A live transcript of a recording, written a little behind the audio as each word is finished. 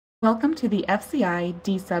Welcome to the FCI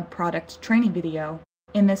D-SUB product training video.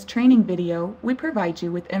 In this training video, we provide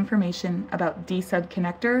you with information about D-SUB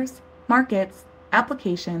connectors, markets,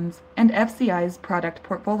 applications, and FCI's product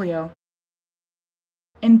portfolio.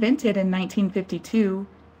 Invented in 1952,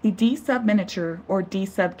 the D-SUB miniature or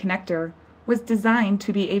D-SUB connector was designed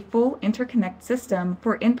to be a full interconnect system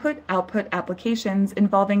for input-output applications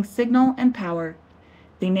involving signal and power.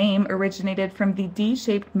 The name originated from the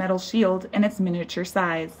D-shaped metal shield and its miniature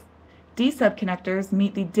size. D-SUB connectors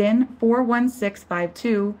meet the DIN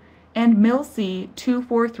 41652 and MIL-C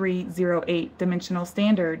 24308 dimensional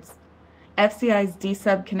standards. FCI's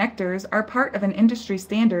D-SUB connectors are part of an industry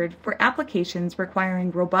standard for applications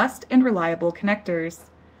requiring robust and reliable connectors.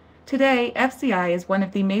 Today, FCI is one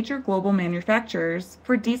of the major global manufacturers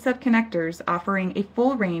for D-SUB connectors, offering a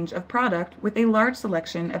full range of product with a large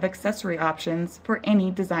selection of accessory options for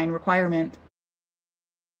any design requirement.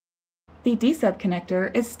 The D-SUB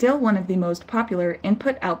connector is still one of the most popular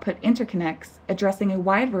input-output interconnects, addressing a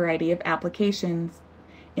wide variety of applications.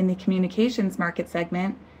 In the communications market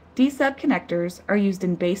segment, D-SUB connectors are used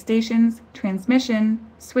in base stations, transmission,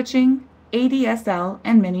 switching, ADSL,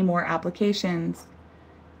 and many more applications.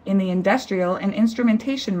 In the industrial and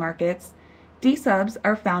instrumentation markets, D-SUBs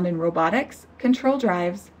are found in robotics, control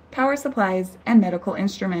drives, power supplies, and medical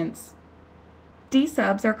instruments.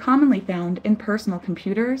 D-SUBs are commonly found in personal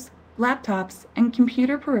computers, laptops, and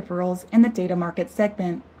computer peripherals in the data market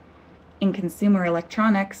segment. In consumer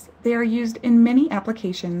electronics, they are used in many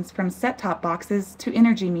applications from set-top boxes to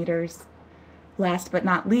energy meters. Last but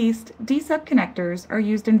not least, D-SUB connectors are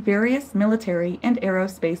used in various military and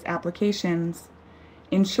aerospace applications.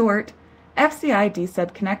 In short, FCI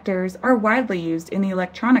D-SUB connectors are widely used in the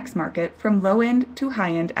electronics market from low-end to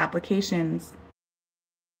high-end applications.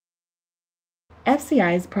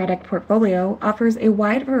 FCI's product portfolio offers a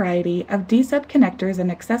wide variety of D-SUB connectors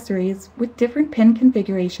and accessories with different pin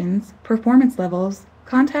configurations, performance levels,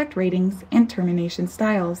 contact ratings, and termination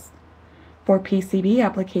styles. For PCB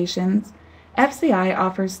applications, FCI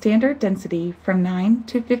offers standard density from 9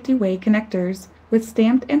 to 50-way connectors with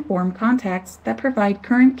stamped and formed contacts that provide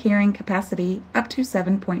current carrying capacity up to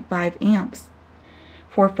 7.5 amps.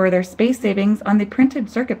 For further space savings on the printed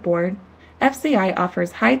circuit board, FCI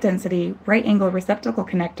offers high-density right-angle receptacle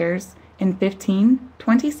connectors in 15,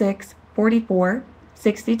 26, 44,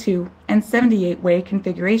 62, and 78-way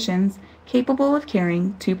configurations capable of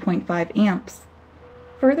carrying 2.5 amps.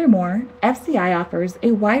 Furthermore, FCI offers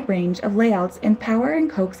a wide range of layouts in power and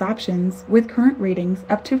coax options with current ratings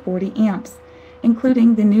up to 40 amps,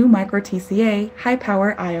 including the new micro-TCA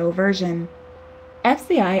high-power I/O version.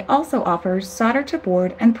 FCI also offers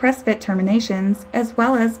solder-to-board and press-fit terminations, as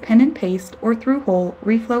well as pin-and-paste or through-hole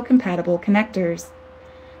reflow-compatible connectors.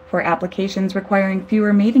 For applications requiring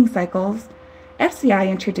fewer mating cycles,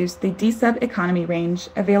 FCI introduced the D-SUB economy range,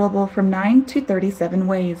 available from 9 to 37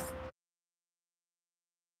 ways.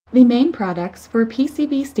 The main products for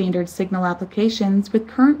PCB standard signal applications with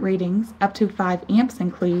current ratings up to 5 amps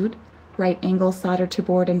include right-angle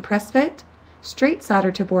solder-to-board and press-fit, straight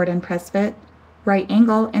solder-to-board and press-fit,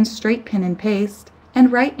 right-angle and straight pin-and-paste,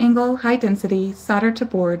 and right-angle high-density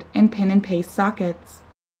solder-to-board and pin-and-paste sockets.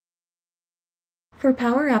 For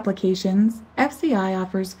power applications, FCI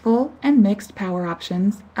offers full and mixed power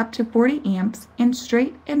options up to 40 amps in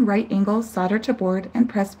straight and right-angle solder-to-board and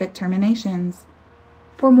press-fit terminations.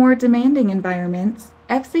 For more demanding environments,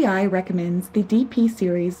 FCI recommends the DP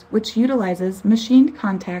series, which utilizes machined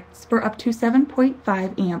contacts for up to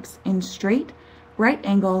 7.5 amps in straight,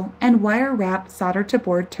 right-angle, and wire-wrap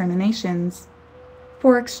solder-to-board terminations.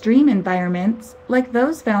 For extreme environments, like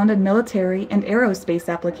those found in military and aerospace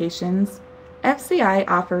applications, FCI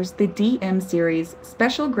offers the DM series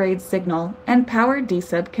special grade signal and power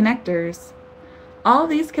D-SUB connectors. All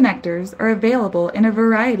these connectors are available in a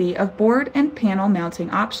variety of board and panel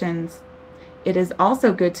mounting options. It is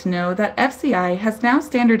also good to know that FCI has now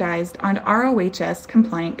standardized on RoHS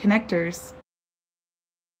compliant connectors.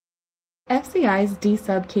 FCI's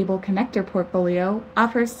D-SUB cable connector portfolio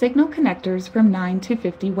offers signal connectors from 9 to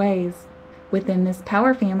 50 ways. Within this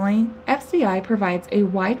power family, FCI provides a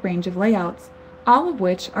wide range of layouts, all of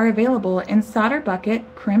which are available in solder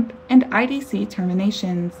bucket, crimp, and IDC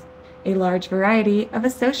terminations. A large variety of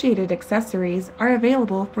associated accessories are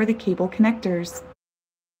available for the cable connectors.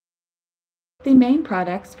 The main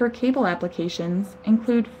products for cable applications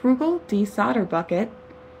include Frugal D-Solder Bucket,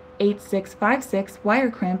 8656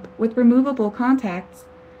 wire crimp with removable contacts,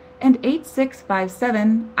 and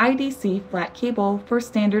 8657 IDC flat cable for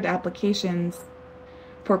standard applications.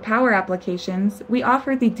 For power applications, we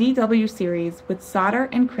offer the DW series with solder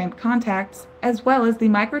and crimp contacts, as well as the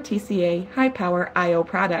micro-TCA high-power I/O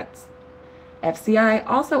products. FCI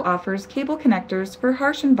also offers cable connectors for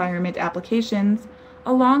harsh environment applications,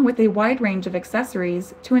 along with a wide range of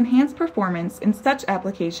accessories to enhance performance in such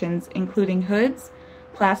applications including hoods,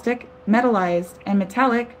 plastic, metallized, and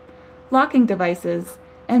metallic, locking devices,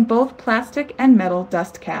 and both plastic and metal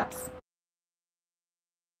dust caps.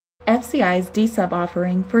 FCI's D-SUB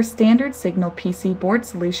offering for standard signal PC board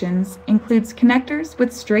solutions includes connectors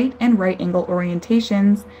with straight and right angle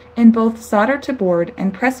orientations in both solder to board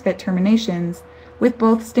and press fit terminations, with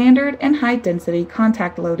both standard and high density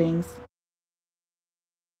contact loadings.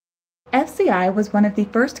 FCI was one of the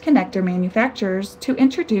first connector manufacturers to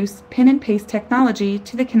introduce pin and paste technology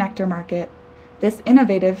to the connector market. This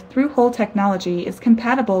innovative through-hole technology is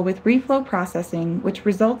compatible with reflow processing, which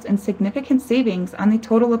results in significant savings on the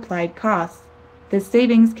total applied costs. This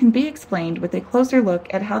savings can be explained with a closer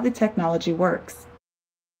look at how the technology works.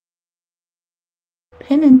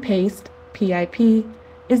 Pin and paste, PIP,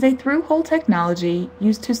 is a through-hole technology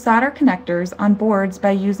used to solder connectors on boards by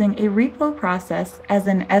using a reflow process as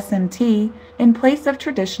an SMT in place of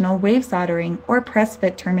traditional wave soldering or press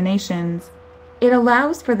fit terminations. It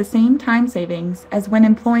allows for the same time savings as when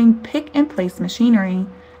employing pick-and-place machinery,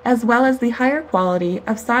 as well as the higher quality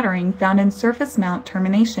of soldering found in surface mount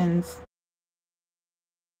terminations.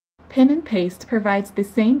 Pin and paste provides the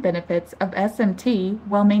same benefits of SMT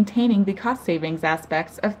while maintaining the cost savings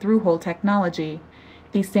aspects of through-hole technology.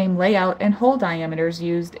 The same layout and hole diameters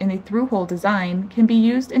used in a through-hole design can be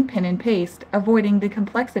used in pin and paste, avoiding the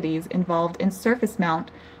complexities involved in surface mount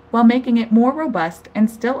while making it more robust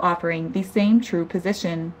and still offering the same true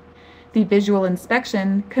position. The visual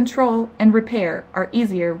inspection, control, and repair are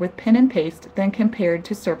easier with pin and paste than compared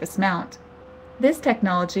to surface mount. This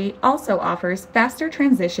technology also offers faster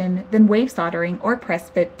transition than wave soldering or press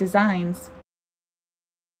fit designs.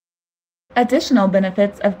 Additional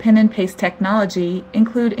benefits of pin and paste technology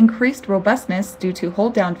include increased robustness due to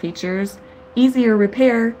hold-down features, easier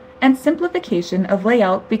repair, and simplification of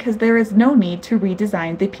layout because there is no need to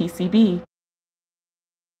redesign the PCB.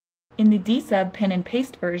 In the D-SUB pin and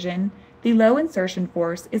paste version, the low insertion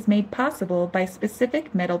force is made possible by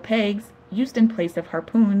specific metal pegs used in place of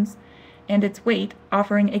harpoons, and its weight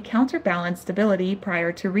offering a counterbalance stability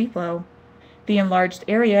prior to reflow. The enlarged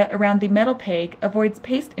area around the metal peg avoids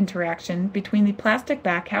paste interaction between the plastic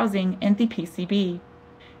back housing and the PCB.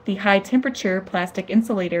 The high-temperature plastic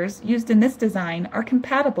insulators used in this design are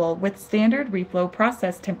compatible with standard reflow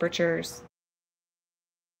process temperatures.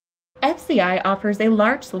 FCI offers a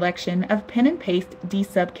large selection of pin and paste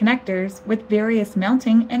D-SUB connectors with various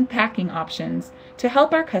mounting and packing options to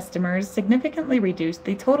help our customers significantly reduce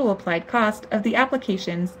the total applied cost of the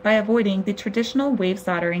applications by avoiding the traditional wave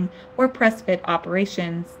soldering or press fit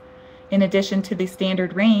operations. In addition to the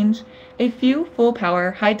standard range, a few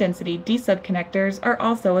full-power, high-density D-SUB connectors are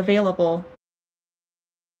also available.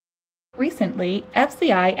 Recently,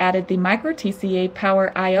 FCI added the micro-TCA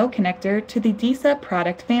Power I/O connector to the D-SUB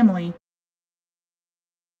product family.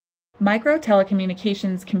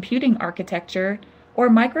 Micro-telecommunications computing architecture, or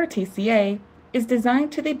micro-TCA, is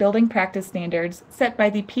designed to the building practice standards set by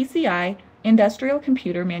the PCI Industrial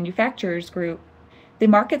Computer Manufacturers Group. The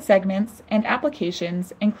market segments and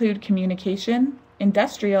applications include communication,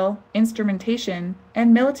 industrial, instrumentation,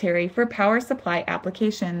 and military for power supply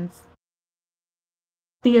applications.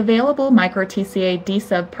 The available micro-TCA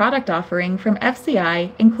D-SUB product offering from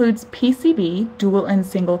FCI includes PCB dual and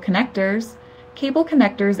single connectors, cable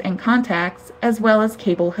connectors and contacts, as well as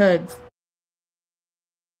cable hoods.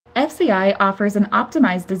 FCI offers an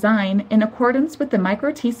optimized design in accordance with the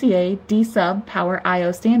micro-TCA D-SUB Power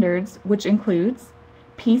I/O standards, which includes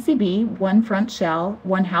PCB one front shell,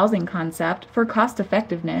 one housing concept for cost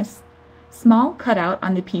effectiveness, small cutout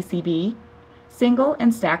on the PCB, single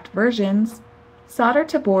and stacked versions, solder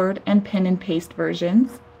to board and pin and paste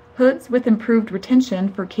versions, hoods with improved retention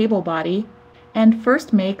for cable body, and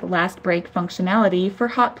first make last break functionality for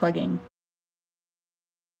hot plugging.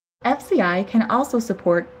 FCI can also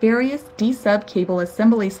support various D-SUB cable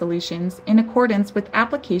assembly solutions in accordance with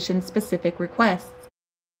application-specific requests.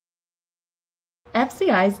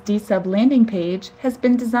 FCI's D-SUB landing page has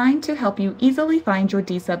been designed to help you easily find your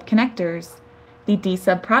D-SUB connectors. The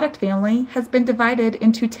D-SUB product family has been divided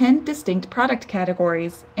into 10 distinct product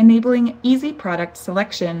categories, enabling easy product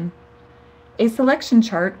selection. A selection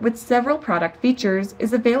chart with several product features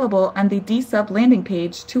is available on the D-SUB landing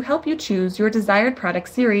page to help you choose your desired product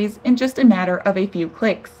series in just a matter of a few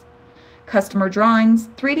clicks. Customer drawings,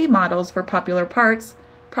 3D models for popular parts,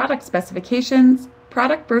 product specifications,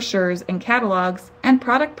 Product brochures and catalogs and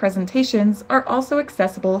product presentations are also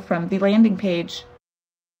accessible from the landing page.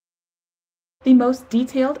 The most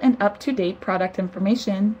detailed and up-to-date product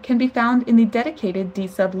information can be found in the dedicated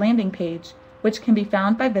D-SUB landing page, which can be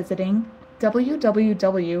found by visiting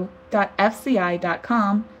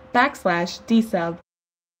www.fci.com/dsub.